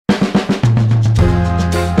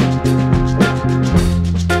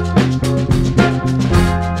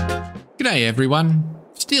G'day everyone,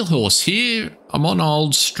 Steel Horse here. I'm on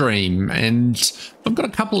old stream and I've got a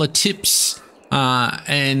couple of tips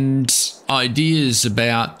and ideas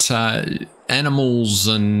about animals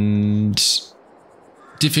and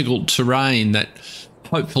difficult terrain that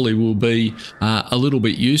hopefully will be a little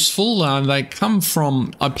bit useful. They come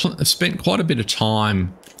from, I spent quite a bit of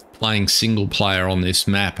time playing single player on this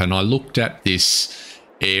map, and I looked at this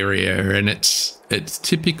area, and it's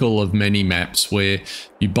typical of many maps where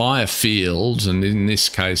you buy a field, and in this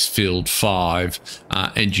case field 5,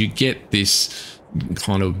 and you get this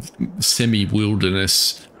kind of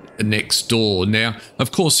semi-wilderness next door. Now,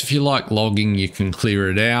 of course, if you like logging, you can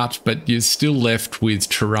clear it out, but you're still left with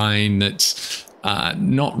terrain that's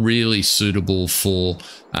not really suitable for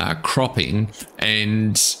cropping.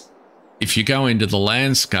 And if you go into the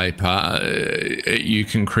landscaper, you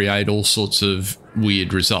can create all sorts of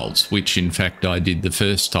weird results, which in fact I did the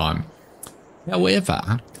first time.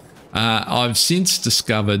 However, I've since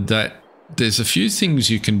discovered that there's a few things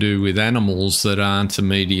you can do with animals that aren't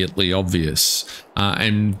immediately obvious.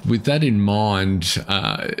 And with that in mind,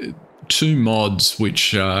 2 mods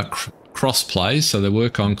which are crossplay, so they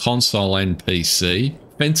work on console and PC.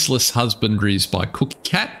 Fenceless Husbandries by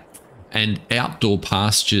CookieCat and Outdoor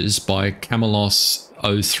Pastures by Camelos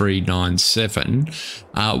 0397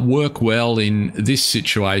 work well in this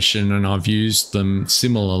situation, and I've used them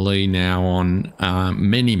similarly now on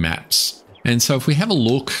many maps. And so if we have a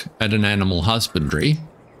look at an animal husbandry,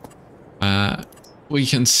 we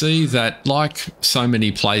can see that, like so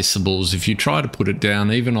many placeables, if you try to put it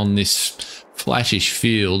down even on this flattish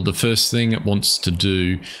field, the first thing it wants to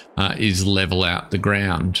do is level out the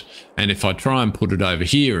ground. And if I try and put it over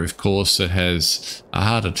here, of course, it has a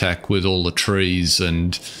heart attack with all the trees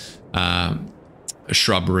and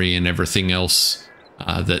shrubbery and everything else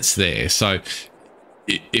that's there. So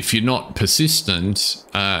if you're not persistent,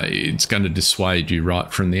 it's going to dissuade you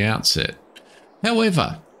right from the outset.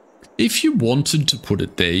 However, if you wanted to put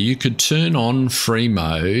it there, you could turn on free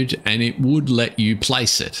mode and it would let you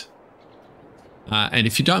place it. And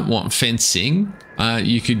if you don't want fencing,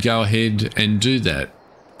 you could go ahead and do that.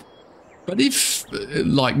 But if,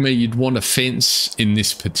 like me, you'd want a fence in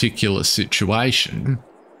this particular situation,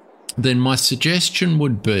 then my suggestion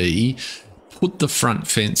would be put the front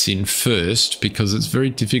fence in first, because it's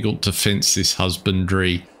very difficult to fence this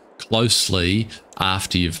husbandry closely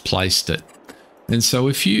after you've placed it. And so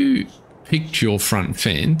if you picked your front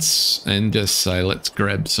fence and just say, let's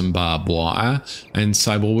grab some barbed wire and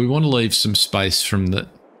say, well, we want to leave some space from the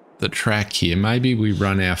track here. Maybe we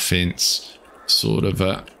run our fence sort of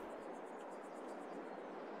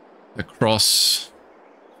across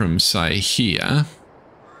from, say, here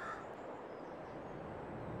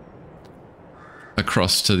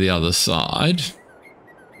across to the other side.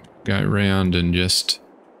 Go around and just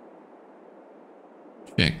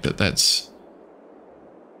check that that's,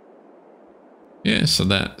 yeah, so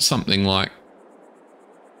that something like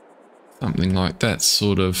that's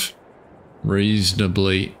sort of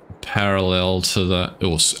reasonably parallel to the,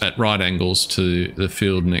 or at right angles to the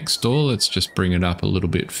field next door. Let's just bring it up a little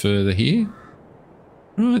bit further here.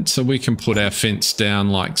 Right, so we can put our fence down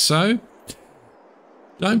like so.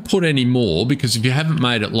 Don't put any more, because if you haven't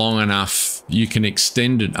made it long enough, you can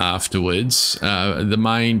extend it afterwards. The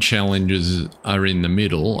main challenges are in the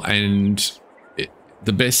middle, and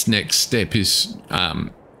the best next step is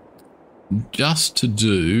just to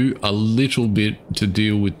do a little bit to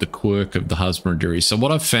deal with the quirk of the husbandry. So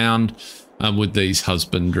what I've found with these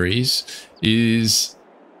husbandries is,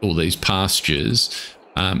 or these pastures,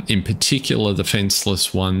 in particular the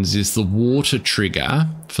fenceless ones, is the water trigger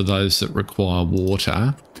for those that require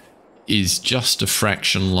water is just a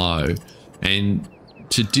fraction low. And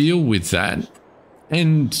to deal with that,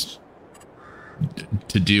 and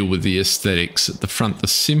to deal with the aesthetics at the front, the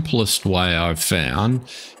simplest way I've found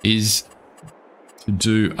is to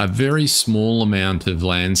do a very small amount of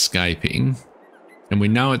landscaping. And we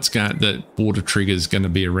know it's going, that water trigger is going to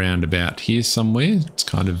be around about here somewhere. It's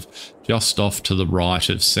kind of just off to the right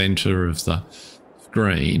of center of the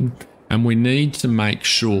screen. And we need to make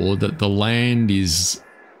sure that the land is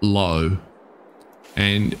low.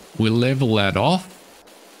 And we'll level that off,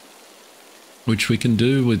 which we can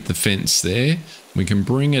do with the fence there. We can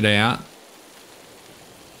bring it out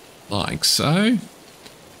like so,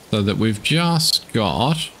 so that we've just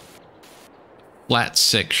got flat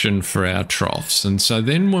section for our troughs. And so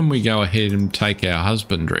then when we go ahead and take our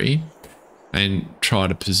husbandry and try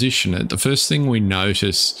to position it, the first thing we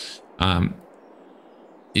notice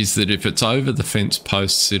is that if it's over the fence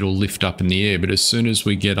posts, it'll lift up in the air, but as soon as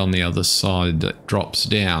we get on the other side, that drops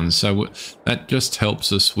down. So that just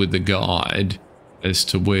helps us with the guide as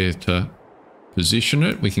to where to position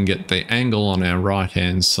it. We can get the angle on our right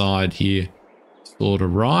hand side here sort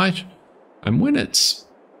of right. And when it's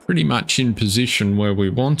pretty much in position where we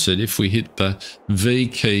want it, if we hit the V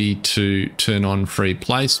key to turn on free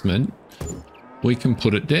placement, we can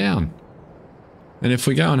put it down. And if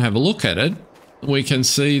we go and have a look at it, we can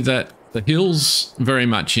see that the hill's very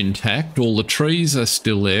much intact. All the trees are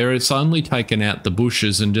still there. It's only taken out the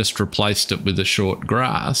bushes and just replaced it with the short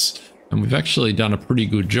grass. And we've actually done a pretty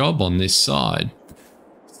good job on this side.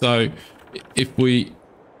 So if we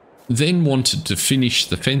then wanted to finish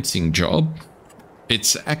the fencing job,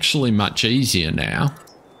 it's actually much easier now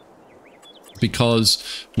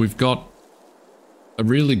because we've got a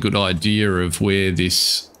really good idea of where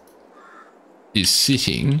this is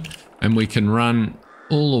sitting, and we can run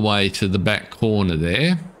all the way to the back corner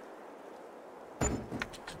there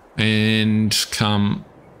and come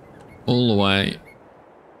all the way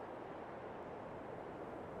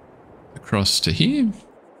across to here.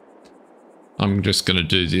 I'm just going to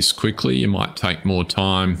do this quickly. You might take more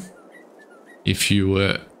time if you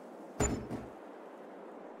were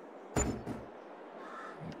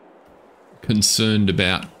concerned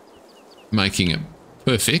about making it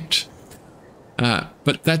perfect.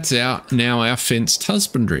 But that's now our fenced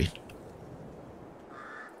husbandry.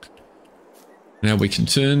 Now we can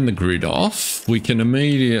turn the grid off. We can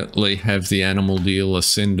immediately have the animal dealer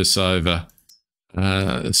send us over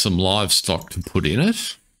some livestock to put in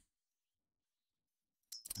it.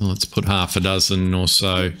 Let's put half a dozen or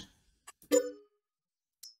so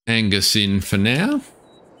Angus in for now.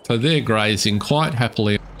 So they're grazing quite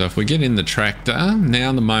happily. So if we get in the tractor,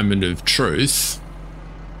 now the moment of truth.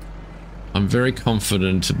 I'm very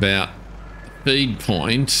confident about the feed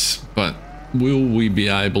point, but will we be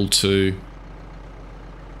able to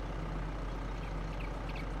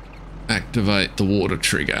activate the water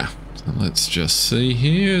trigger? So let's just see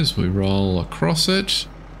here as we roll across it.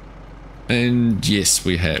 And yes,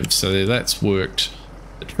 we have. So that's worked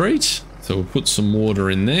a treat. So we'll put some water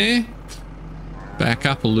in there. Back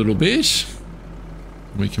up a little bit.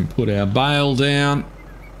 We can put our bale down.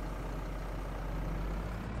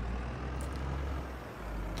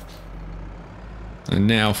 And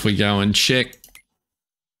now if we go and check,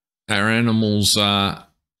 our animals are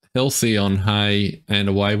healthy on hay, and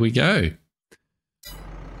away we go.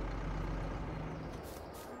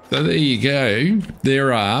 So there you go.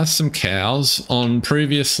 There are some cows on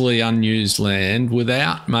previously unused land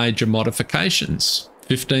without major modifications.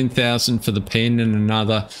 15,000 for the pen and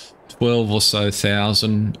another 12 or so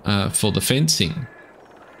thousand for the fencing.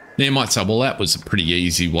 Now you might say, well, that was a pretty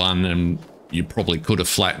easy one and you probably could have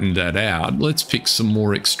flattened that out. Let's pick some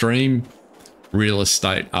more extreme real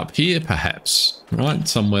estate up here, perhaps, right?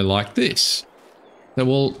 Somewhere like this. So,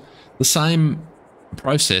 well, the same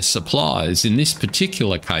process applies in this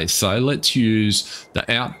particular case. So let's use the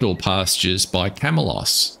outdoor pastures by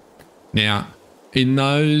Camelos. Now, in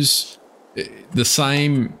those, the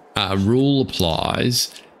same rule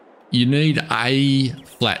applies. You need a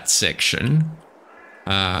flat section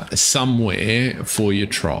somewhere for your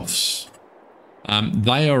troughs.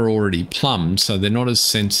 They are already plumbed, so they're not as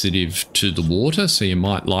sensitive to the water, so you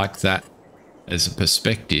might like that as a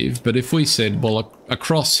perspective. But if we said, well,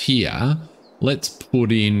 across here, let's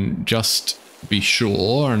put in, just be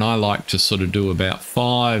sure, and I like to sort of do about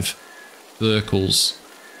 5 circles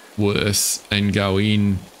worth and go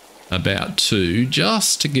in about 2,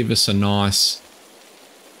 just to give us a nice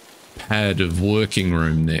pad of working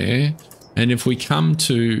room there. And if we come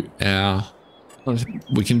to our,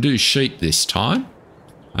 we can do sheep this time.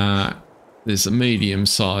 There's a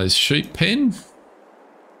medium-sized sheep pen.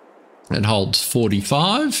 It holds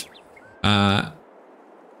 45.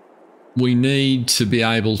 We need to be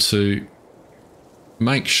able to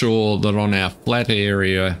make sure that on our flat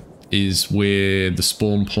area is where the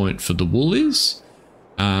spawn point for the wool is.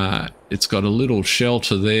 It's got a little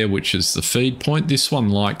shelter there, which is the feed point. This one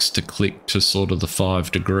likes to click to sort of the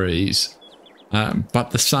 5 degrees.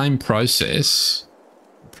 But the same process,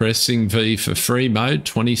 pressing V for free mode,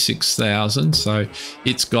 26,000. So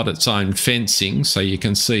it's got its own fencing. So you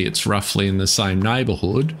can see it's roughly in the same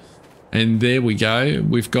neighborhood. And there we go.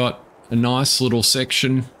 We've got a nice little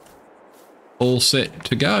section all set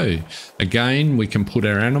to go. Again, we can put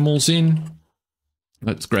our animals in.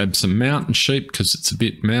 Let's grab some mountain sheep because it's a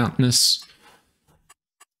bit mountainous.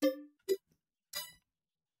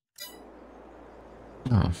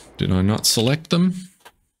 Oh, did I not select them?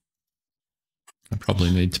 I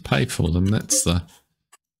probably need to pay for them. That's a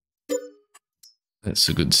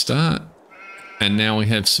good start. And now we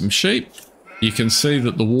have some sheep. You can see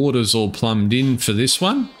that the water's all plumbed in for this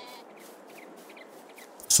one.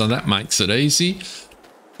 So that makes it easy.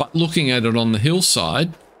 But looking at it on the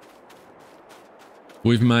hillside,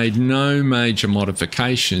 we've made no major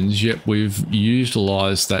modifications, yet we've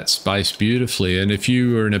utilised that space beautifully. And if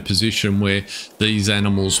you were in a position where these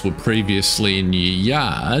animals were previously in your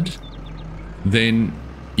yard, then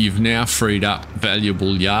you've now freed up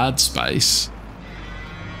valuable yard space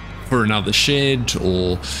for another shed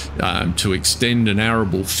or to extend an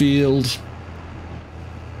arable field.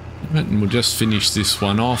 Right, and we'll just finish this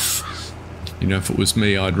one off. You know, if it was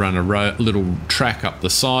me, I'd run a little track up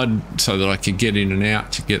the side so that I could get in and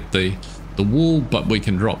out to get the wool, but we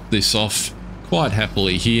can drop this off quite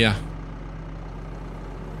happily here.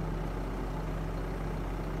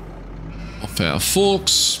 Off our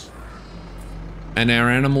forks, and our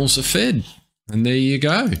animals are fed. And there you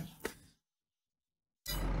go.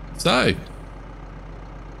 So,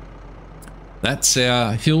 that's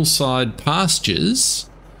our hillside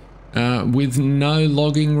pastures with no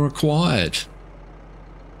logging required.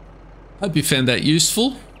 Hope you found that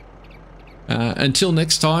useful. Until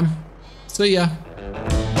next time, see ya.